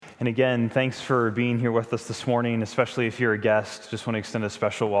And again, thanks for being here with us this morning, especially if you're a guest. Just want to extend a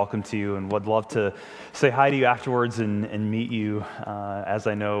special welcome to you and would love to say hi to you afterwards and meet you, as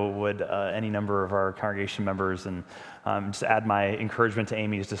I know would any number of our congregation members. And just add my encouragement to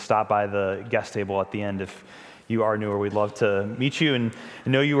Amy is to stop by the guest table at the end if you are newer. We'd love to meet you and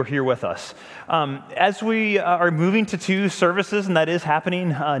know you were here with us. As we are moving to 2 services, and that is happening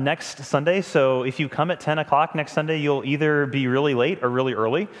next Sunday, so if you come at 10 o'clock next Sunday, you'll either be really late or really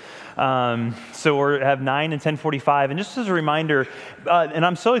early. So we have 9 and 10:45. And just as a reminder, and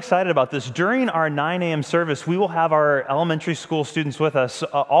I'm so excited about this, during our 9 a.m. service, we will have our elementary school students with us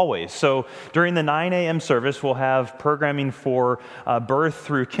always. So during the 9 a.m. service, we'll have programming for birth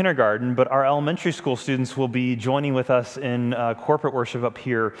through kindergarten, but our elementary school students will be joining with us in corporate worship up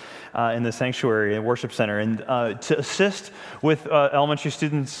here in the sanctuary and worship center. And to assist with elementary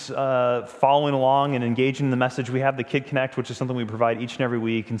students following along and engaging in the message, we have the Kid Connect, which is something we provide each and every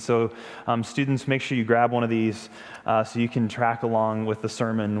week. And so students, make sure you grab one of these so you can track along with the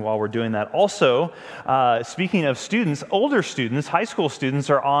sermon while we're doing that. Also, speaking of students, older students, high school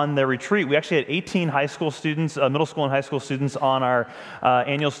students are on their retreat. We actually had 18 high school students, middle school and high school students on our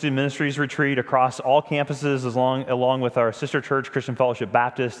annual Student Ministries retreat across all campuses along with our sister church, Christian Fellowship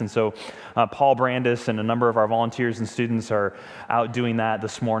Baptist. And so Paul Brandis and a number of our volunteers and students are out doing that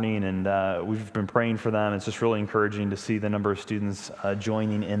this morning, and we've been praying for them. It's just really encouraging to see the number of students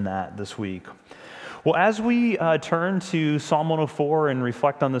joining in that this week. Well, as we turn to Psalm 104 and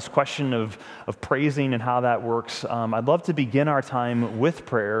reflect on this question of praising and how that works, I'd love to begin our time with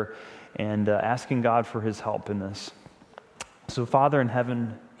prayer and asking God for his help in this. So, Father in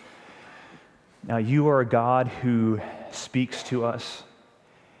heaven, now you are a God who speaks to us,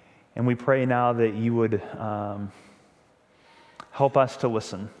 and we pray now that you would help us to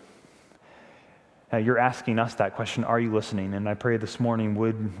listen. You're asking us that question, are you listening? And I pray this morning,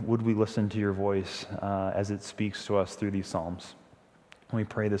 would we listen to your voice as it speaks to us through these Psalms? And we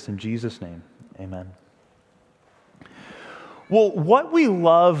pray this in Jesus' name, amen. Well, what we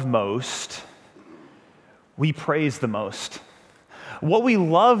love most, we praise the most. What we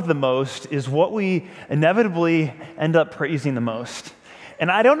love the most is what we inevitably end up praising the most.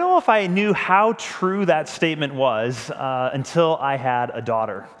 And I don't know if I knew how true that statement was until I had a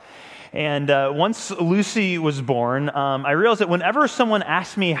daughter. And once Lucy was born, I realized that whenever someone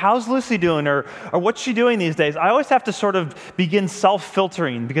asks me, how's Lucy doing, or what's she doing these days, I always have to sort of begin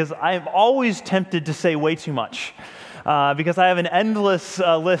self-filtering because I'm always tempted to say way too much. Because I have an endless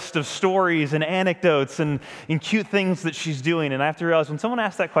list of stories and anecdotes and cute things that she's doing. And I have to realize when someone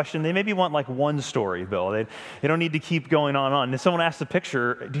asks that question, they maybe want like one story, Bill. They don't need to keep going on and on. And if someone asks a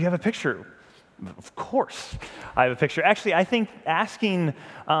picture, do you have a picture? Of course, I have a picture. Actually, I think asking,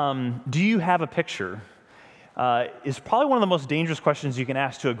 do you have a picture, is probably one of the most dangerous questions you can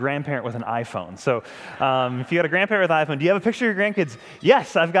ask to a grandparent with an iPhone. So if you got a grandparent with an iPhone, do you have a picture of your grandkids?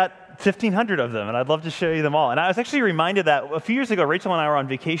 Yes, I've got 1,500 of them, and I'd love to show you them all. And I was actually reminded that a few years ago, Rachel and I were on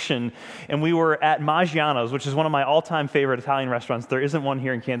vacation, and we were at Maggiano's, which is one of my all-time favorite Italian restaurants. There isn't one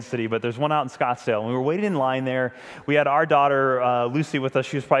here in Kansas City, but there's one out in Scottsdale. And we were waiting in line there. We had our daughter, Lucy, with us.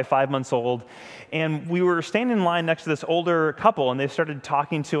 She was probably 5 months old. And we were standing in line next to this older couple, and they started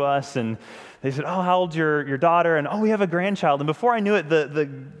talking to us, and they said, oh, how old's your daughter? And, oh, we have a grandchild. And before I knew it, the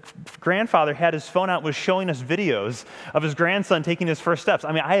grandfather had his phone out, was showing us videos of his grandson taking his first steps.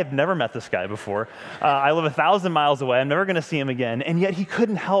 I mean, I have never met this guy before. I live 1,000 miles away. I'm never going to see him again. And yet he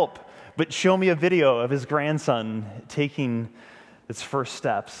couldn't help but show me a video of his grandson taking his first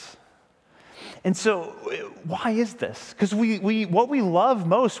steps. And so why is this? Because what we love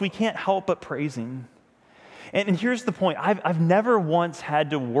most, we can't help but praising. And here's the point. I've never once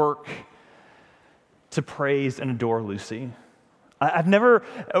had to work to praise and adore Lucy. I've never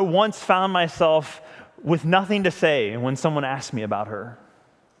once found myself with nothing to say when someone asks me about her.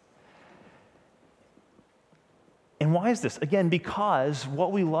 And why is this? Again, because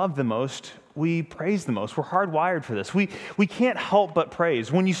what we love the most, we praise the most. We're hardwired for this. We can't help but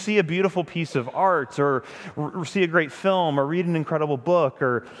praise. When you see a beautiful piece of art, or see a great film, or read an incredible book,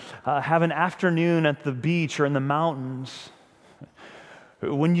 or have an afternoon at the beach or in the mountains,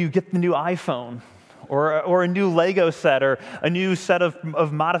 when you get the new iPhone, or a new Lego set, or a new set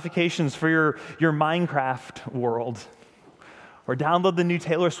of modifications for your Minecraft world, or download the new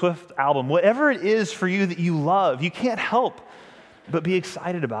Taylor Swift album, whatever it is for you that you love, you can't help but be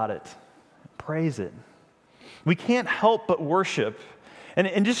excited about it. Praise it. We can't help but worship.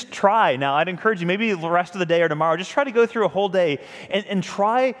 And just try. Now, I'd encourage you, maybe the rest of the day or tomorrow, just try to go through a whole day and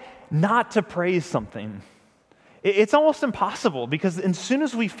try not to praise something. It's almost impossible, because as soon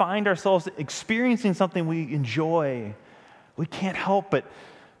as we find ourselves experiencing something we enjoy, we can't help but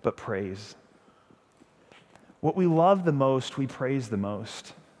but praise. What we love the most, we praise the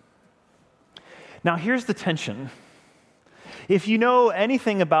most. Now, here's the tension. If you know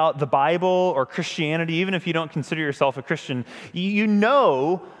anything about the Bible or Christianity, even if you don't consider yourself a Christian, you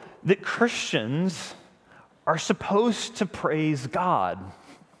know that Christians are supposed to praise God,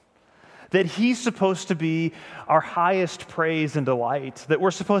 that He's supposed to be our highest praise and delight, that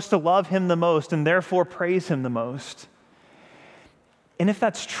we're supposed to love Him the most and therefore praise Him the most. And if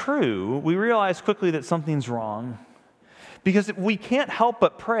that's true, we realize quickly that something's wrong, because we can't help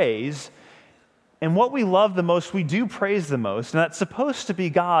but praise, and what we love the most, we do praise the most, and that's supposed to be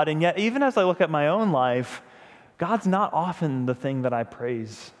God. And yet, even as I look at my own life, God's not often the thing that I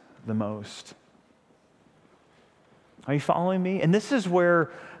praise the most. Are you following me? And this is where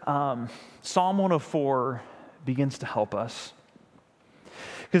Psalm 104 begins to help us.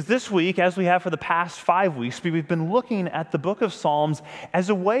 Because this week, as we have for the past 5 weeks, we've been looking at the book of Psalms as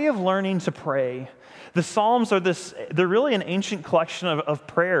a way of learning to pray. The Psalms they're really an ancient collection of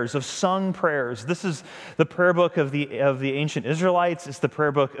prayers, of sung prayers. This is the prayer book of the ancient Israelites. It's the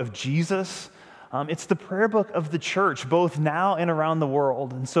prayer book of Jesus. It's the prayer book of the church, both now and around the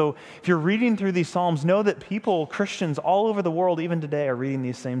world. And so if you're reading through these Psalms, know that people, Christians all over the world, even today, are reading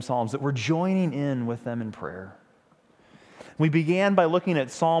these same Psalms, that we're joining in with them in prayer. We began by looking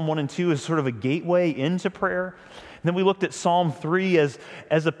at Psalm 1 and 2 as sort of a gateway into prayer. And then we looked at Psalm 3 as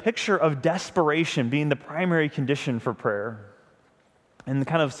a picture of desperation being the primary condition for prayer. And the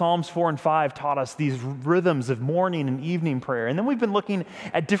kind of Psalms 4 and 5 taught us these rhythms of morning and evening prayer. And then we've been looking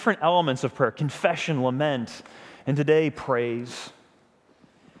at different elements of prayer: confession, lament, and today, praise.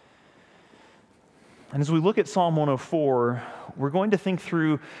 And as we look at Psalm 104, we're going to think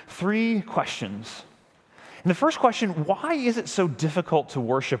through 3 questions. And the first question: why is it so difficult to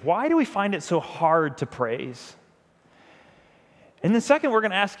worship? Why do we find it so hard to praise? And then second, we're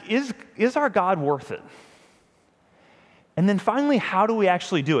going to ask, is our God worth it? And then finally, how do we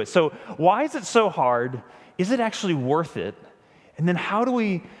actually do it? So why is it so hard? Is it actually worth it? And then how do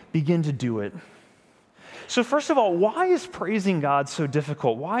we begin to do it? So first of all, why is praising God so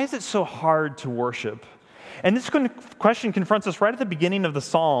difficult? Why is it so hard to worship? And this question confronts us right at the beginning of the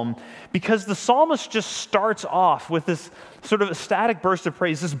psalm, because the psalmist just starts off with this sort of ecstatic burst of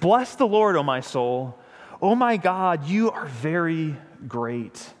praise. This, "Bless the Lord, O my soul. O my God, you are very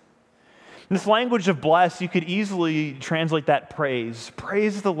great." In this language of bless, you could easily translate that praise.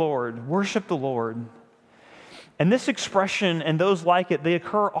 Praise the Lord, worship the Lord. And this expression and those like it, they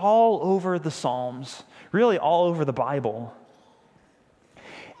occur all over the Psalms, really all over the Bible.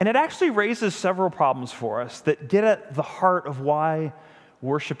 And it actually raises several problems for us that get at the heart of why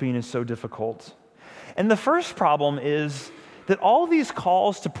worshiping is so difficult. And the first problem is that all these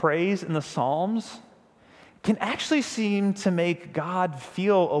calls to praise in the Psalms can actually seem to make God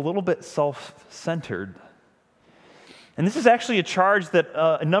feel a little bit self-centered. And this is actually a charge that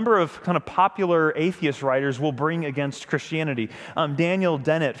a number of kind of popular atheist writers will bring against Christianity. Daniel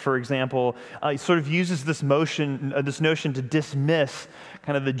Dennett, for example, sort of uses this notion to dismiss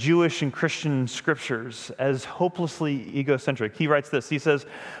kind of the Jewish and Christian scriptures as hopelessly egocentric. He writes this. He says,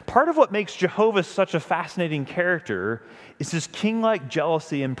 "Part of what makes Jehovah such a fascinating character is his king-like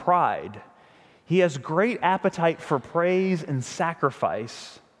jealousy and pride. He has great appetite for praise and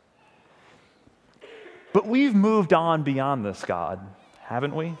sacrifice. But we've moved on beyond this God,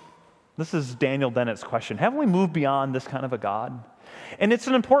 haven't we?" This is Daniel Dennett's question. Haven't we moved beyond this kind of a God? And it's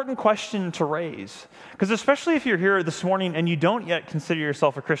an important question to raise, because especially if you're here this morning and you don't yet consider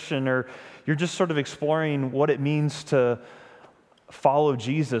yourself a Christian, or you're just sort of exploring what it means to follow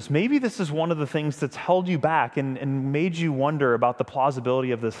Jesus, maybe this is one of the things that's held you back and made you wonder about the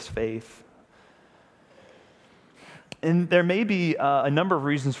plausibility of this faith. And there may be a number of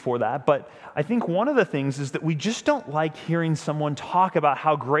reasons for that, but I think one of the things is that we just don't like hearing someone talk about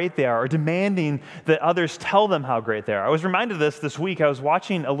how great they are, or demanding that others tell them how great they are. I was reminded of this week. I was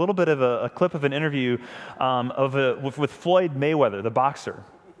watching a little bit of a clip of an interview with Floyd Mayweather, the boxer.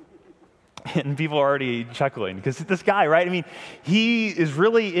 And people are already chuckling, because this guy, right? I mean, he is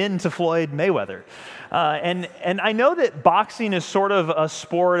really into Floyd Mayweather. And I know that boxing is sort of a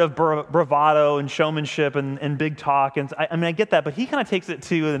sport of bravado and showmanship and big talk. And I get that, but he kind of takes it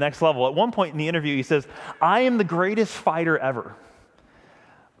to the next level. At one point in the interview, he says, "I am the greatest fighter ever.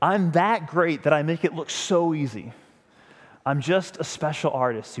 I'm that great that I make it look so easy. I'm just a special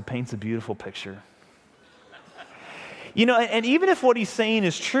artist who paints a beautiful picture." You know, and even if what he's saying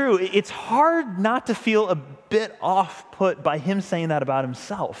is true, it's hard not to feel a bit off-put by him saying that about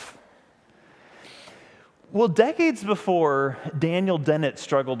himself. Well, decades before Daniel Dennett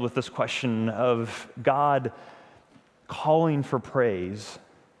struggled with this question of God calling for praise,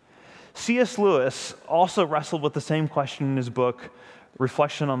 C.S. Lewis also wrestled with the same question in his book,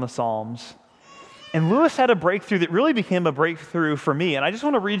 Reflection on the Psalms. And Lewis had a breakthrough that really became a breakthrough for me. And I just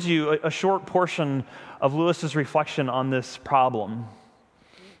want to read you a short portion of Lewis's reflection on this problem.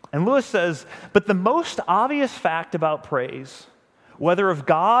 And Lewis says, "But the most obvious fact about praise, whether of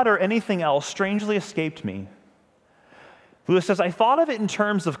God or anything else, strangely escaped me." Lewis says, "I thought of it in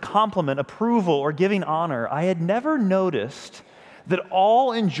terms of compliment, approval, or giving honor. I had never noticed that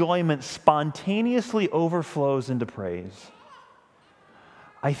all enjoyment spontaneously overflows into praise.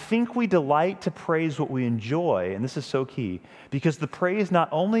 I think we delight to praise what we enjoy," and this is so key, "because the praise not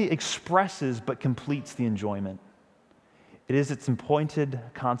only expresses but completes the enjoyment. It is its appointed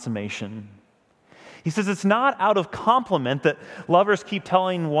consummation." He says it's not out of compliment that lovers keep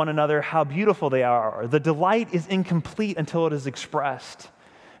telling one another how beautiful they are. The delight is incomplete until it is expressed.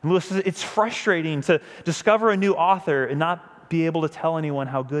 And Lewis says it's frustrating to discover a new author and not be able to tell anyone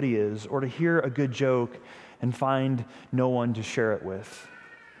how good he is, or to hear a good joke and find no one to share it with.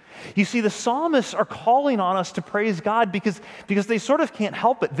 You see, the psalmists are calling on us to praise God because they sort of can't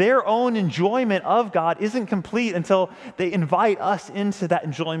help it. Their own enjoyment of God isn't complete until they invite us into that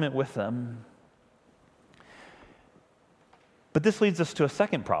enjoyment with them. But this leads us to a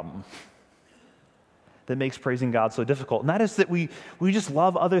second problem that makes praising God so difficult, and that is that we just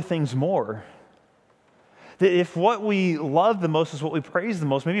love other things more. That if what we love the most is what we praise the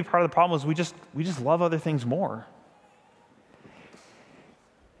most, maybe part of the problem is we just love other things more.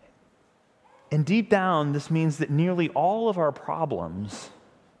 And deep down, this means that nearly all of our problems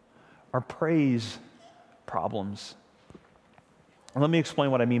are praise problems. And let me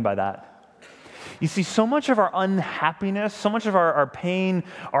explain what I mean by that. You see, so much of our unhappiness, so much of our pain,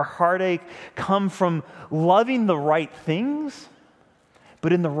 our heartache come from loving the right things,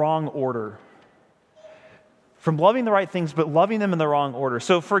 but in the wrong order. From loving the right things, but loving them in the wrong order.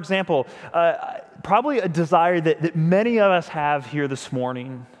 So, for example, probably a desire that many of us have here this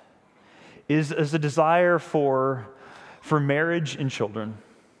morning is a desire for marriage and children.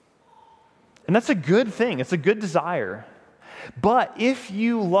 And that's a good thing. It's a good desire. But if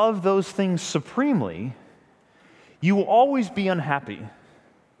you love those things supremely, you will always be unhappy.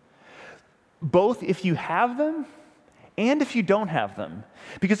 Both if you have them and if you don't have them.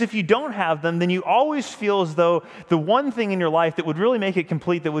 Because if you don't have them, then you always feel as though the one thing in your life that would really make it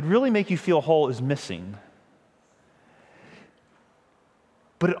complete, that would really make you feel whole, is missing.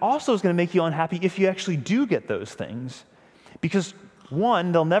 But it also is going to make you unhappy if you actually do get those things. Because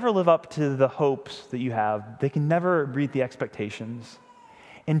one, they'll never live up to the hopes that you have. They can never meet the expectations.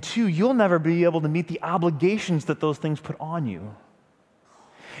 And two, you'll never be able to meet the obligations that those things put on you.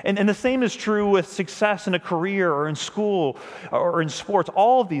 And the same is true with success in a career or in school or in sports,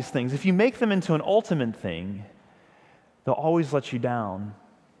 all of these things. If you make them into an ultimate thing, they'll always let you down.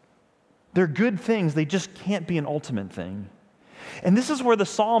 They're good things, they just can't be an ultimate thing. And this is where the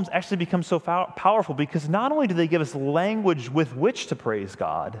Psalms actually become so powerful, because not only do they give us language with which to praise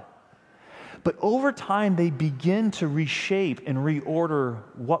God, but over time they begin to reshape and reorder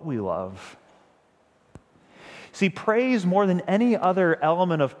what we love. See, praise, more than any other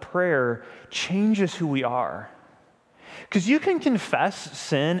element of prayer, changes who we are. Because you can confess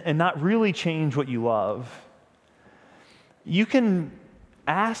sin and not really change what you love. You can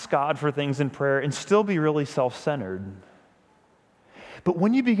ask God for things in prayer and still be really self-centered. But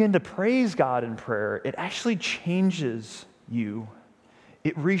when you begin to praise God in prayer, it actually changes you.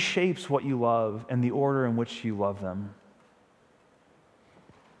 It reshapes what you love and the order in which you love them.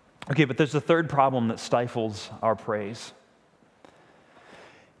 Okay, but there's a third problem that stifles our praise.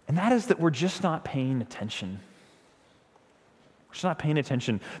 And that is that we're just not paying attention. We're just not paying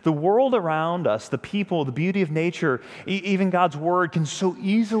attention. The world around us, the people, the beauty of nature, even God's word can so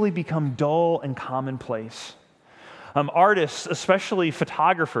easily become dull and commonplace. Artists, especially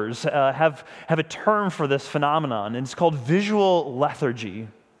photographers, have a term for this phenomenon, and it's called visual lethargy.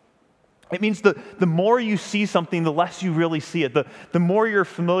 It means the more you see something, the less you really see it. The more you're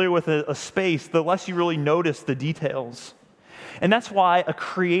familiar with a space, the less you really notice the details. And that's why a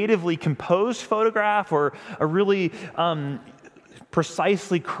creatively composed photograph or a really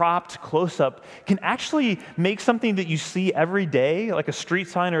precisely cropped close-up can actually make something that you see every day, like a street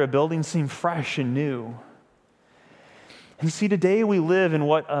sign or a building, seem fresh and new. And you see, today we live in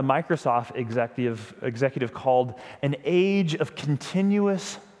what a Microsoft executive called an age of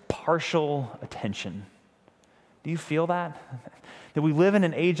continuous partial attention. Do you feel that? That we live in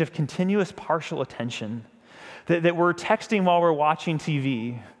an age of continuous partial attention. That we're texting while we're watching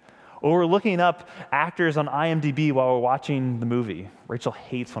TV. Or we're looking up actors on IMDb while we're watching the movie. Rachel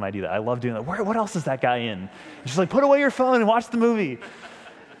hates when I do that. I love doing that. What else is that guy in? She's like, put away your phone and watch the movie.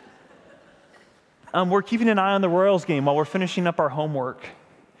 We're keeping an eye on the Royals game while we're finishing up our homework.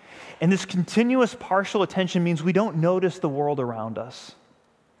 And this continuous partial attention means we don't notice the world around us.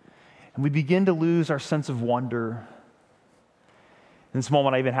 And we begin to lose our sense of wonder. In this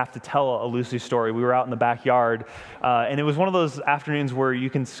moment, I even have to tell a Lucy story. We were out in the backyard, and it was one of those afternoons where you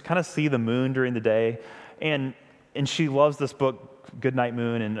can kind of see the moon during the day. And she loves this book, Goodnight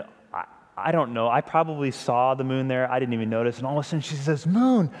Moon, and I don't know. I probably saw the moon there. I didn't even notice. And all of a sudden she says,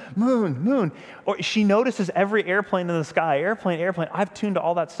 moon, moon, moon. Or she notices every airplane in the sky, airplane, airplane. I've tuned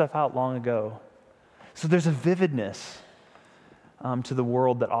all that stuff out long ago. So there's a vividness to the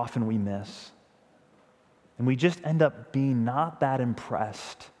world that often we miss. And we just end up being not that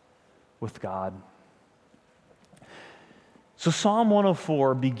impressed with God. So Psalm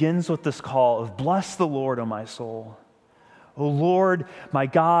 104 begins with this call of, bless the Lord, O my soul. O Lord, my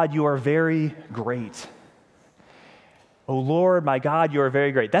God, you are very great. O Lord, my God, you are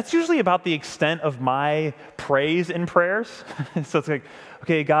very great. That's usually about the extent of my praise in prayers. So it's like,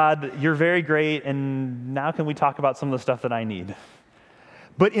 okay, God, you're very great, and now can we talk about some of the stuff that I need?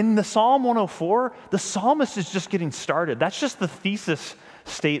 But in the Psalm 104, the psalmist is just getting started. That's just the thesis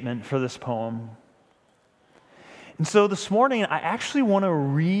statement for this poem. And so this morning, I actually want to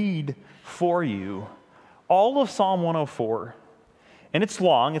read for you all of Psalm 104. And it's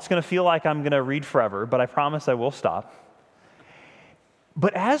long. It's going to feel like I'm going to read forever, but I promise I will stop.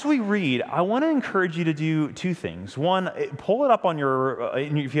 But as we read, I want to encourage you to do two things. One, pull it up on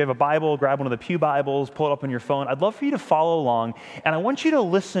if you have a Bible, grab one of the Pew Bibles, pull it up on your phone. I'd love for you to follow along, and I want you to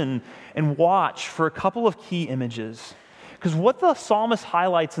listen and watch for a couple of key images. Because what the psalmist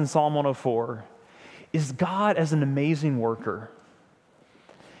highlights in Psalm 104 is God as an amazing worker.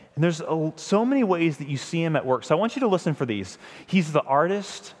 And there's so many ways that you see him at work. So I want you to listen for these. He's the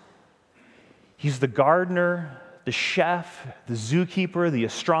artist, he's the gardener, the chef, the zookeeper, the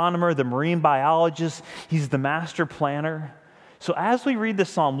astronomer, the marine biologist. He's the master planner. So as we read this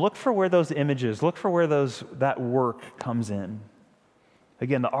psalm, look for where those images, look for where that work comes in.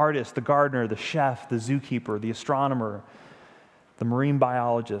 Again, the artist, the gardener, the chef, the zookeeper, the astronomer, the marine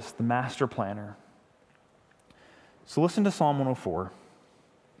biologist, the master planner. So listen to Psalm 104.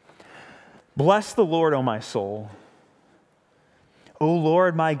 Bless the Lord, O my soul. O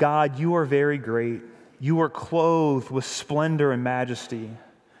Lord, my God, you are very great. You are clothed with splendor and majesty,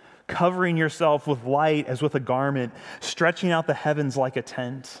 covering yourself with light as with a garment, stretching out the heavens like a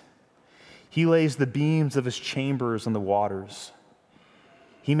tent. He lays the beams of his chambers on the waters.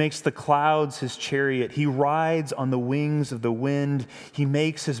 He makes the clouds his chariot. He rides on the wings of the wind. He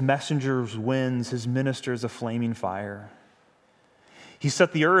makes his messengers winds, his ministers a flaming fire. He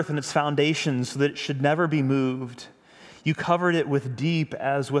set the earth and its foundations so that it should never be moved. You covered it with deep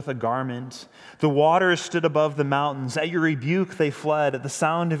as with a garment. The waters stood above the mountains. At your rebuke they fled. At the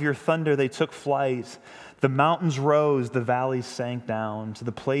sound of your thunder they took flight. The mountains rose, the valleys sank down to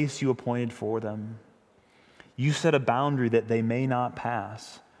the place you appointed for them. You set a boundary that they may not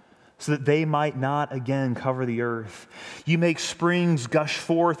pass, so that they might not again cover the earth. You make springs gush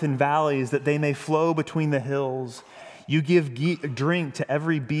forth in valleys, that they may flow between the hills. You give drink to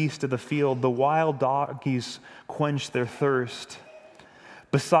every beast of the field. The wild donkeys quench their thirst.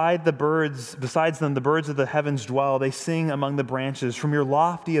 Besides them, the birds of the heavens dwell. They sing among the branches. From your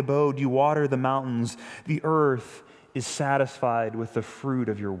lofty abode, you water the mountains. The earth is satisfied with the fruit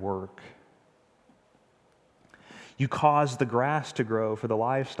of your work. You cause the grass to grow for the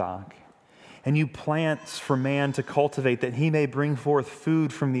livestock, and you plants for man to cultivate, that he may bring forth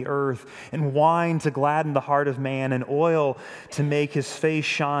food from the earth, and wine to gladden the heart of man, and oil to make his face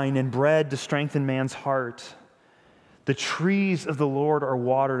shine, and bread to strengthen man's heart. The trees of the Lord are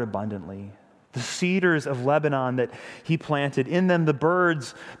watered abundantly, the cedars of Lebanon that he planted. In them the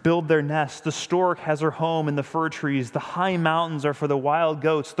birds build their nests. The stork has her home in the fir trees. The high mountains are for the wild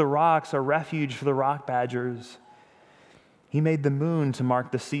goats. The rocks are refuge for the rock badgers. He made the moon to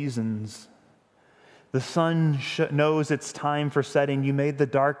mark the seasons. The sun knows its time for setting. You made the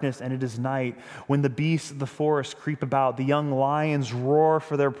darkness, and it is night. When the beasts of the forest creep about, the young lions roar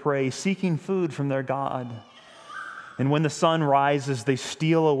for their prey, seeking food from their God. And when the sun rises, they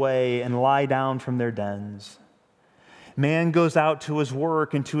steal away and lie down from their dens. Man goes out to his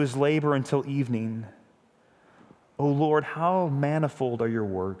work and to his labor until evening. O Lord, how manifold are your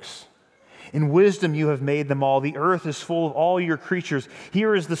works! In wisdom you have made them all. The earth is full of all your creatures.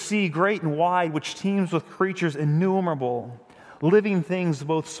 Here is the sea, great and wide, which teems with creatures innumerable, living things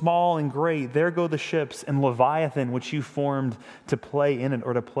both small and great. There go the ships, and Leviathan, which you formed to play in it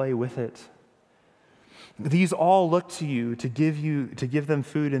or to play with it. These all look to you to give them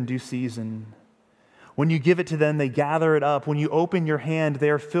food in due season. When you give it to them, they gather it up. When you open your hand, they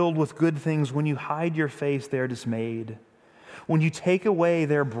are filled with good things. When you hide your face, they are dismayed. When you take away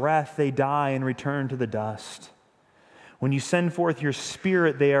their breath, they die and return to the dust. When you send forth your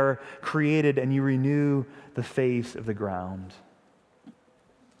Spirit, they are created, and you renew the face of the ground.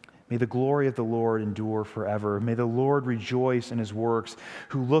 May the glory of the Lord endure forever. May the Lord rejoice in his works,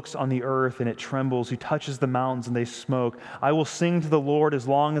 who looks on the earth and it trembles, who touches the mountains and they smoke. I will sing to the Lord as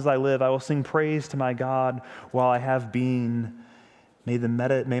long as I live. I will sing praise to my God while I have being. May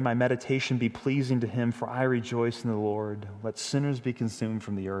my meditation be pleasing to him, for I rejoice in the Lord. Let sinners be consumed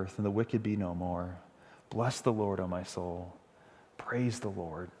from the earth and the wicked be no more. Bless the Lord, O my soul. Praise the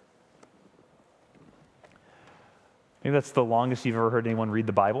Lord. Maybe that's the longest you've ever heard anyone read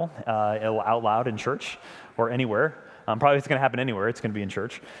the Bible out loud in church or anywhere. Probably it's going to happen anywhere. It's going to be in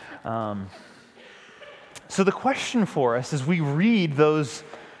church. So the question for us as we read those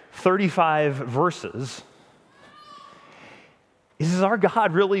 35 verses is our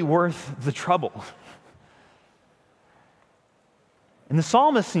God really worth the trouble? And the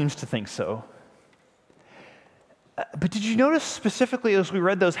psalmist seems to think so. But did you notice specifically as we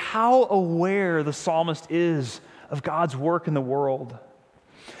read those how aware the psalmist is of God's work in the world?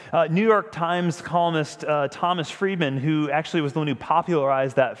 New York Times columnist Thomas Friedman, who actually was the one who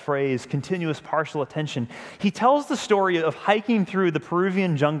popularized that phrase, continuous partial attention, he tells the story of hiking through the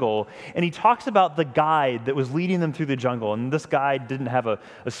Peruvian jungle, and he talks about the guide that was leading them through the jungle. And this guide didn't have a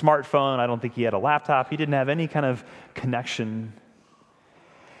smartphone. I don't think he had a laptop. He didn't have any kind of connection.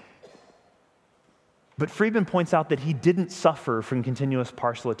 But Friedman points out that he didn't suffer from continuous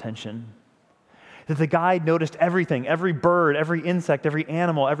partial attention. That the guide noticed everything, every bird, every insect, every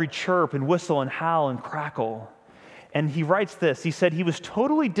animal, every chirp and whistle and howl and crackle. And he writes this, he said he was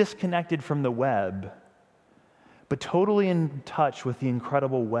totally disconnected from the web, but totally in touch with the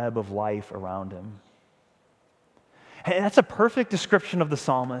incredible web of life around him. And that's a perfect description of the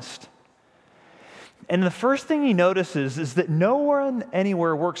psalmist. And the first thing he notices is that no one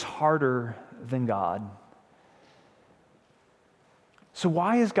anywhere works harder than God. So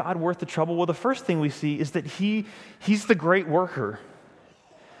why is God worth the trouble? Well, the first thing we see is that he's the great worker.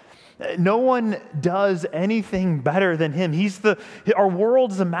 No one does anything better than him. Our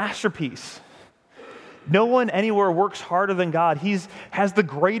world is a masterpiece. No one anywhere works harder than God. He has the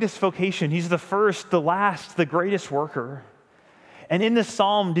greatest vocation. He's the first, the last, the greatest worker. And in this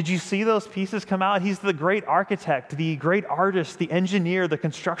psalm, did you see those pieces come out? He's the great architect, the great artist, the engineer, the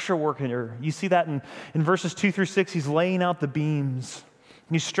construction worker. You see that in verses 2-6. He's laying out the beams.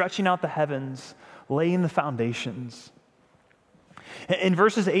 He's stretching out the heavens, laying the foundations. In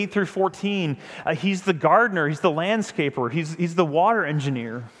verses 8-14, he's the gardener, he's the landscaper, he's the water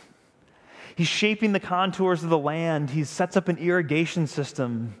engineer. He's shaping the contours of the land. He sets up an irrigation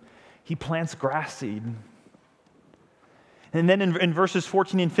system. He plants grass seed. And then in verses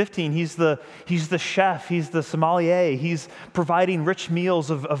 14 and 15, he's the chef, he's the sommelier. He's providing rich meals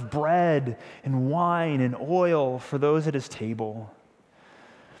of bread and wine and oil for those at his table.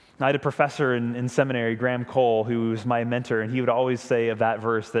 I had a professor in seminary, Graham Cole, who was my mentor, and he would always say of that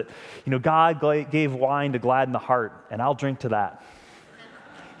verse that, God gave wine to gladden the heart, and I'll drink to that.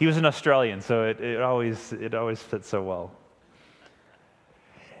 He was an Australian, so it always fits so well.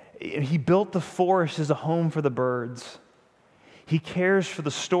 He built the forest as a home for the birds. He cares for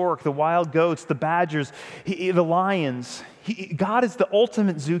the stork, the wild goats, the badgers, the lions. God is the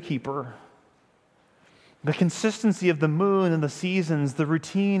ultimate zookeeper. The consistency of the moon and the seasons, the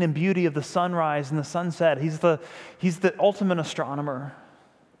routine and beauty of the sunrise and the sunset. He's the ultimate astronomer.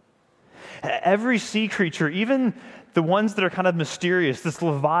 Every sea creature, even the ones that are kind of mysterious, this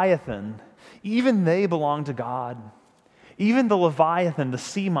Leviathan, even they belong to God. Even the Leviathan, the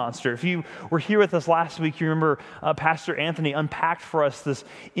sea monster. If you were here with us last week, you remember Pastor Anthony unpacked for us this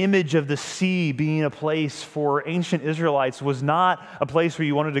image of the sea being a place for ancient Israelites was not a place where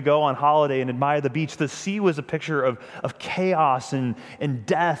you wanted to go on holiday and admire the beach. The sea was a picture of chaos and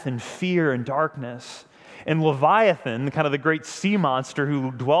death and fear and darkness. And Leviathan, kind of the great sea monster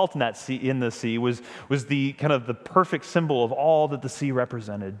who dwelt in the sea, was the kind of the perfect symbol of all that the sea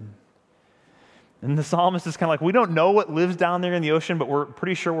represented. And the psalmist is kind of like, we don't know what lives down there in the ocean, but we're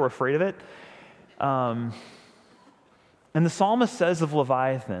pretty sure we're afraid of it. And the psalmist says of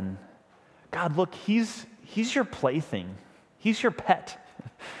Leviathan, God, look, he's your plaything. He's your pet.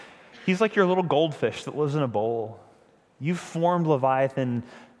 He's like your little goldfish that lives in a bowl. You've formed Leviathan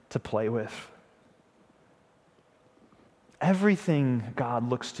to play with. Everything, God,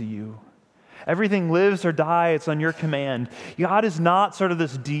 looks to you. Everything lives or dies, it's on your command. God is not sort of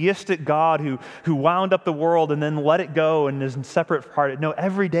this deistic God who wound up the world and then let it go and is separate part. No,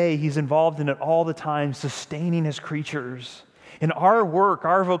 every day he's involved in it all the time, sustaining his creatures. In our work,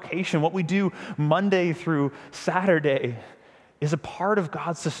 our vocation, what we do Monday through Saturday is a part of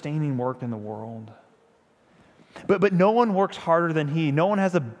God's sustaining work in the world. But no one works harder than he. No one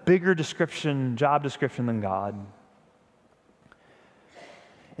has a bigger job description than God.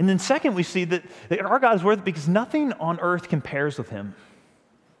 And then second, we see that our God is worth it because nothing on earth compares with him.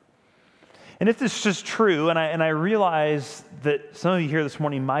 And if this is just true, and I realize that some of you here this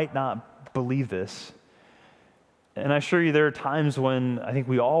morning might not believe this, and I assure you there are times when I think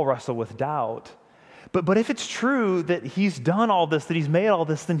we all wrestle with doubt, but if it's true that he's done all this, that he's made all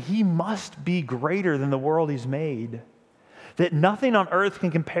this, then he must be greater than the world he's made. That nothing on earth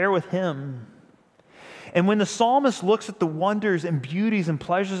can compare with him. And when the psalmist looks at the wonders and beauties and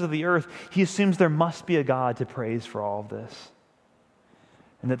pleasures of the earth, he assumes there must be a God to praise for all of this.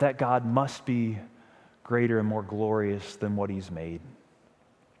 And that God must be greater and more glorious than what he's made.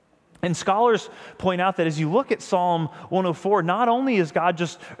 And scholars point out that as you look at Psalm 104, not only is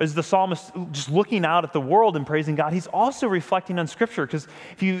the psalmist just looking out at the world and praising God, he's also reflecting on Scripture. Because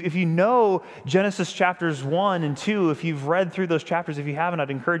if you know Genesis chapters 1 and 2, if you've read through those chapters, if you haven't,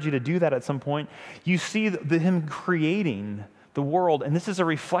 I'd encourage you to do that at some point. You see him creating the world, and this is a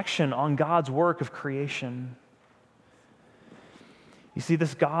reflection on God's work of creation. You see,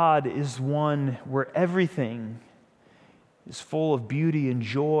 this God is one where everything is full of beauty and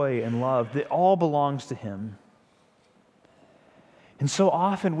joy and love that all belongs to him. And so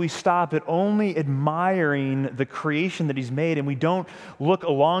often we stop at only admiring the creation that he's made, and we don't look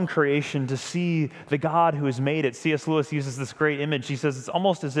along creation to see the God who has made it. C.S. Lewis uses this great image. He says it's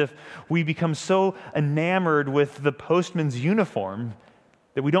almost as if we become so enamored with the postman's uniform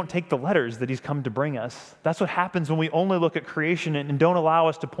that we don't take the letters that he's come to bring us. That's what happens when we only look at creation and don't allow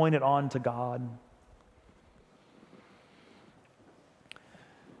us to point it on to God.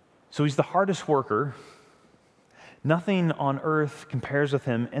 So he's the hardest worker. Nothing on earth compares with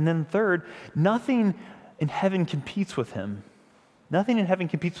him. And then third, nothing in heaven competes with him. Nothing in heaven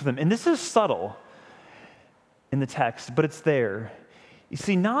competes with him. And this is subtle in the text, but it's there. You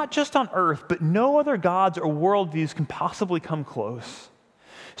see, not just on earth, but no other gods or worldviews can possibly come close.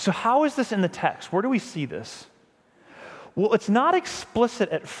 So how is this in the text? Where do we see this? Well, it's not explicit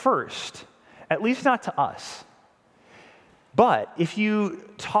at first, at least not to us. But if you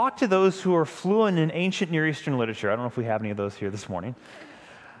talk to those who are fluent in ancient Near Eastern literature, I don't know if we have any of those here this morning,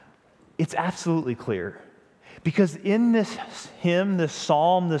 it's absolutely clear. Because in this hymn, this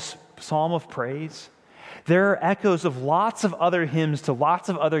psalm of praise, there are echoes of lots of other hymns to lots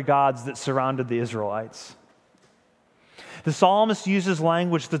of other gods that surrounded the Israelites. The psalmist uses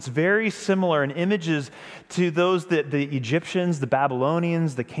language that's very similar and images to those that the Egyptians, the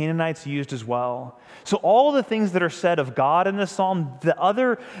Babylonians, the Canaanites used as well. So all the things that are said of God in this psalm, the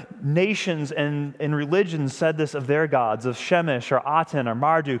other nations and religions said this of their gods, of Shemesh or Aten or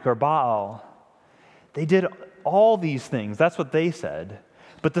Marduk or Baal. They did all these things. That's what they said.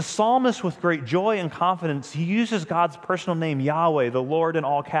 But the psalmist, with great joy and confidence, he uses God's personal name, Yahweh, the Lord, in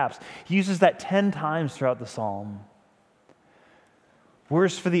all caps. He uses that 10 times throughout the psalm.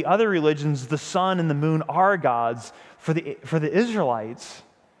 Whereas for the other religions, the sun and the moon are gods. For the Israelites,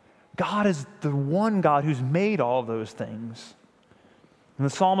 God is the one God who's made all those things. And the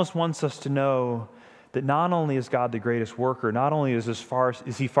psalmist wants us to know that not only is God the greatest worker, not only is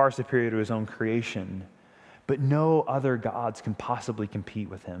he far superior to his own creation, but no other gods can possibly compete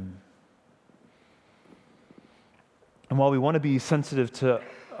with him. And while we want to be sensitive to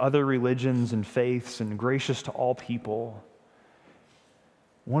other religions and faiths and gracious to all people,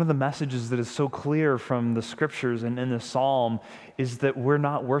 one of the messages that is so clear from the scriptures and in the psalm is that we're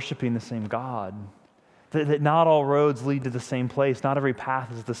not worshiping the same God. That not all roads lead to the same place. Not every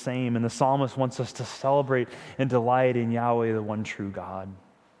path is the same. And the psalmist wants us to celebrate and delight in Yahweh, the one true God.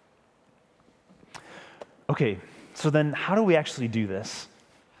 Okay, so then how do we actually do this?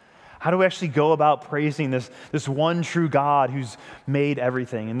 How do we actually go about praising this one true God who's made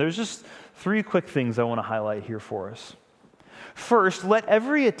everything? And there's just 3 quick things I want to highlight here for us. First, let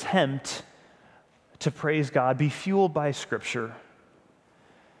every attempt to praise God be fueled by Scripture.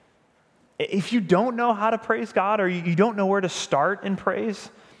 If you don't know how to praise God or you don't know where to start in praise,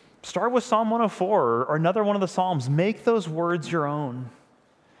 start with Psalm 104 or another one of the Psalms. Make those words your own.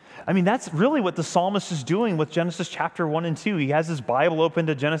 I mean, that's really what the psalmist is doing with Genesis chapter 1 and 2. He has his Bible open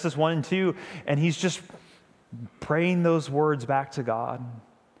to Genesis 1 and 2, and he's just praying those words back to God.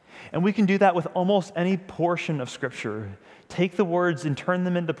 And we can do that with almost any portion of Scripture. Take the words and turn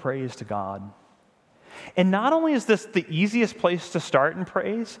them into praise to God. And not only is this the easiest place to start in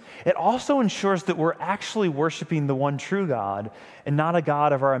praise, it also ensures that we're actually worshiping the one true God and not a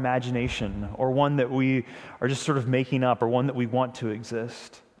God of our imagination or one that we are just sort of making up or one that we want to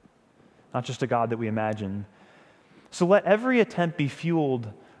exist, not just a God that we imagine. So let every attempt be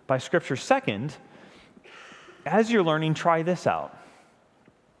fueled by Scripture. Second, as you're learning, try this out.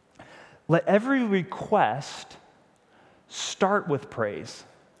 Let every request start with praise.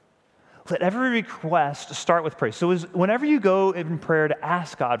 Let every request start with praise. So whenever you go in prayer to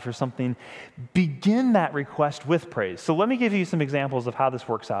ask God for something, begin that request with praise. So let me give you some examples of how this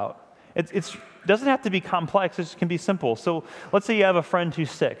works out. It doesn't have to be complex. It can be simple. So let's say you have a friend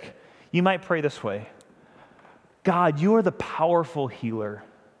who's sick. You might pray this way. God, you are the powerful healer.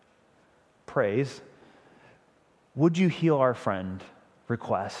 Praise. Would you heal our friend?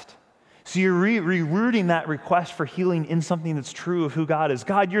 Request. So you're rerooting that request for healing in something that's true of who God is.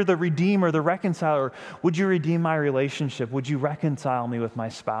 God, you're the redeemer, the reconciler. Would you redeem my relationship? Would you reconcile me with my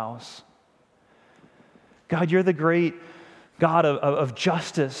spouse? God, you're the great God of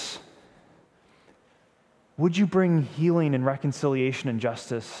justice. Would you bring healing and reconciliation and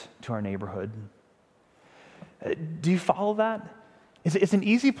justice to our neighborhood? Do you follow that? It's an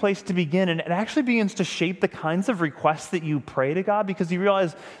easy place to begin, and it actually begins to shape the kinds of requests that you pray to God, because you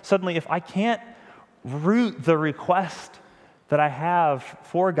realize suddenly, if I can't root the request that I have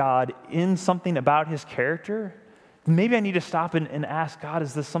for God in something about his character, then maybe I need to stop and ask God,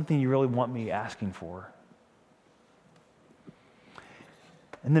 is this something you really want me asking for?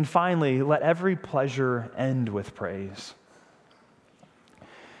 And then finally, let every pleasure end with praise.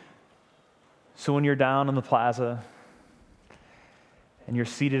 So when you're down on the plaza, and you're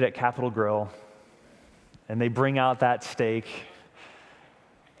seated at Capitol Grill, and they bring out that steak,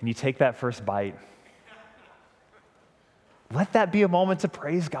 and you take that first bite, let that be a moment to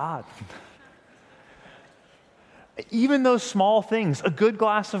praise God. Even those small things, a good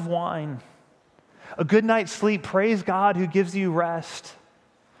glass of wine, a good night's sleep, praise God who gives you rest.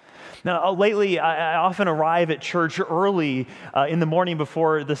 Now, lately, I often arrive at church early in the morning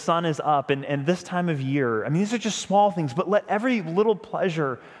before the sun is up, and this time of year, I mean, these are just small things, but let every little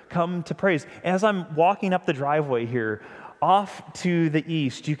pleasure come to praise. As I'm walking up the driveway here, off to the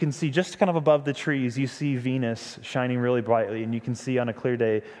east, you can see just kind of above the trees, you see Venus shining really brightly, and you can see on a clear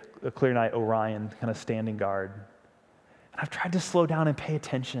day, a clear night, Orion kind of standing guard. And I've tried to slow down and pay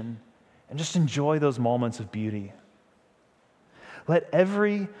attention and just enjoy those moments of beauty. Let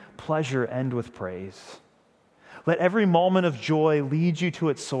every pleasure end with praise. Let every moment of joy lead you to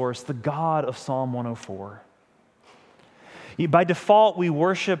its source, the God of Psalm 104. By default, we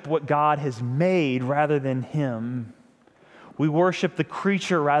worship what God has made rather than him. We worship the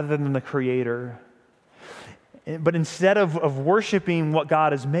creature rather than the creator. But instead of worshiping what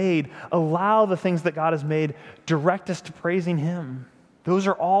God has made, allow the things that God has made direct us to praising him. Those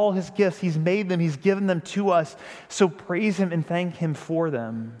are all his gifts. He's made them. He's given them to us. So praise him and thank him for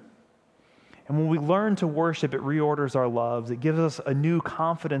them. And when we learn to worship, it reorders our loves. It gives us a new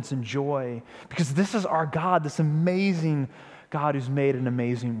confidence and joy, because this is our God, this amazing God who's made an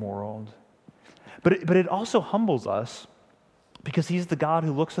amazing world. But it also humbles us, because he's the God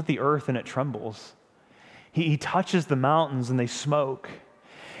who looks at the earth and it trembles. He touches the mountains and they smoke.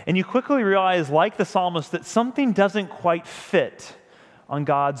 And you quickly realize, like the psalmist, that something doesn't quite fit on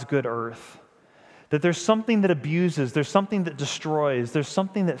God's good earth. That there's something that abuses, there's something that destroys, there's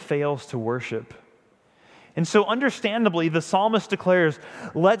something that fails to worship. And so understandably, the psalmist declares,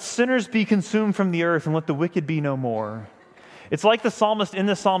 let sinners be consumed from the earth and let the wicked be no more. It's like the psalmist in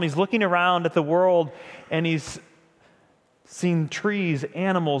this psalm, he's looking around at the world and he's seeing trees,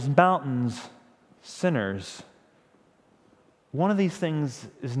 animals, mountains, sinners. One of these things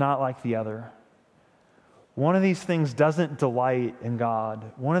is not like the other. One of these things doesn't delight in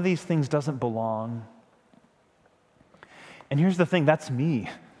God. One of these things doesn't belong. And here's the thing, that's me.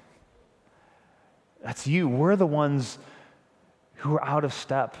 That's you. We're the ones who are out of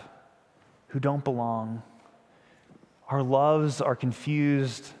step, who don't belong. Our loves are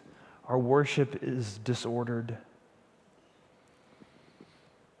confused. Our worship is disordered.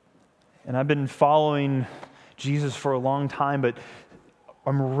 And I've been following Jesus for a long time, but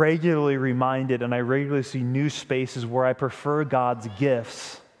I'm regularly reminded, and I regularly see new spaces where I prefer God's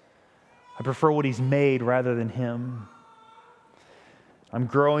gifts. I prefer what he's made rather than him. I'm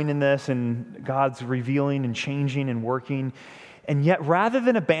growing in this, and God's revealing and changing and working. And yet, rather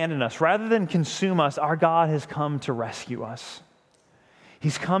than abandon us, rather than consume us, our God has come to rescue us.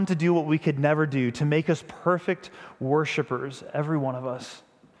 He's come to do what we could never do, to make us perfect worshipers, every one of us.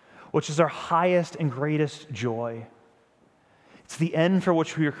 which is our highest and greatest joy. It's the end for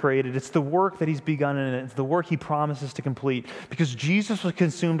which we were created. It's the work that he's begun in it. It's the work he promises to complete because Jesus was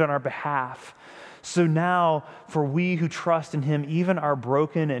consumed on our behalf. So now, for we who trust in him, even our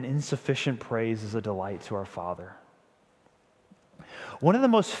broken and insufficient praise is a delight to our Father. One of the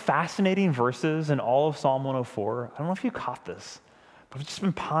most fascinating verses in all of Psalm 104, I don't know if you caught this, but I've just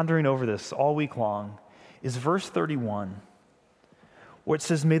been pondering over this all week long, is verse 31, where it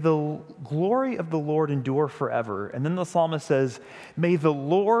says, "May the glory of the Lord endure forever." And then the psalmist says, "May the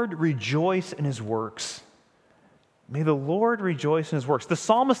Lord rejoice in his works." May the Lord rejoice in his works. The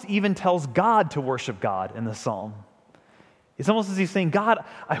psalmist even tells God to worship God in the psalm. It's almost as he's saying, God,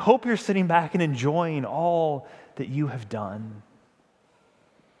 I hope you're sitting back and enjoying all that you have done.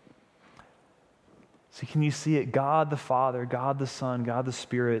 So can you see it? God the Father, God the Son, God the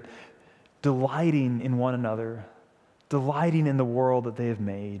Spirit, delighting in one another, delighting in the world that they have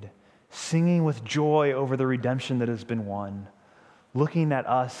made, singing with joy over the redemption that has been won, looking at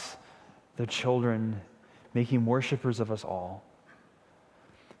us, their children, making worshipers of us all.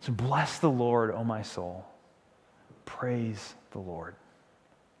 So bless the Lord, O my soul. Praise the Lord.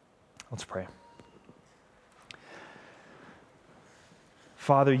 Let's pray.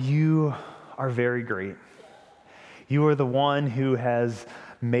 Father, you are very great. You are the one who has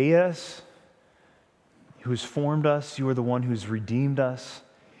made us, who has formed us. You are the one who's redeemed us.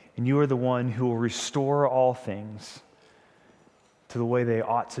 And you are the one who will restore all things to the way they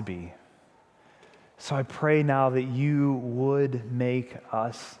ought to be. So I pray now that you would make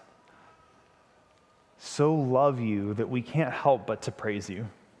us so love you that we can't help but to praise you.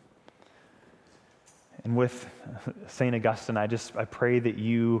 And with St. Augustine, I pray that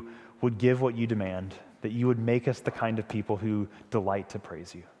you would give what you demand, that you would make us the kind of people who delight to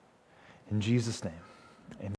praise you. In Jesus' name.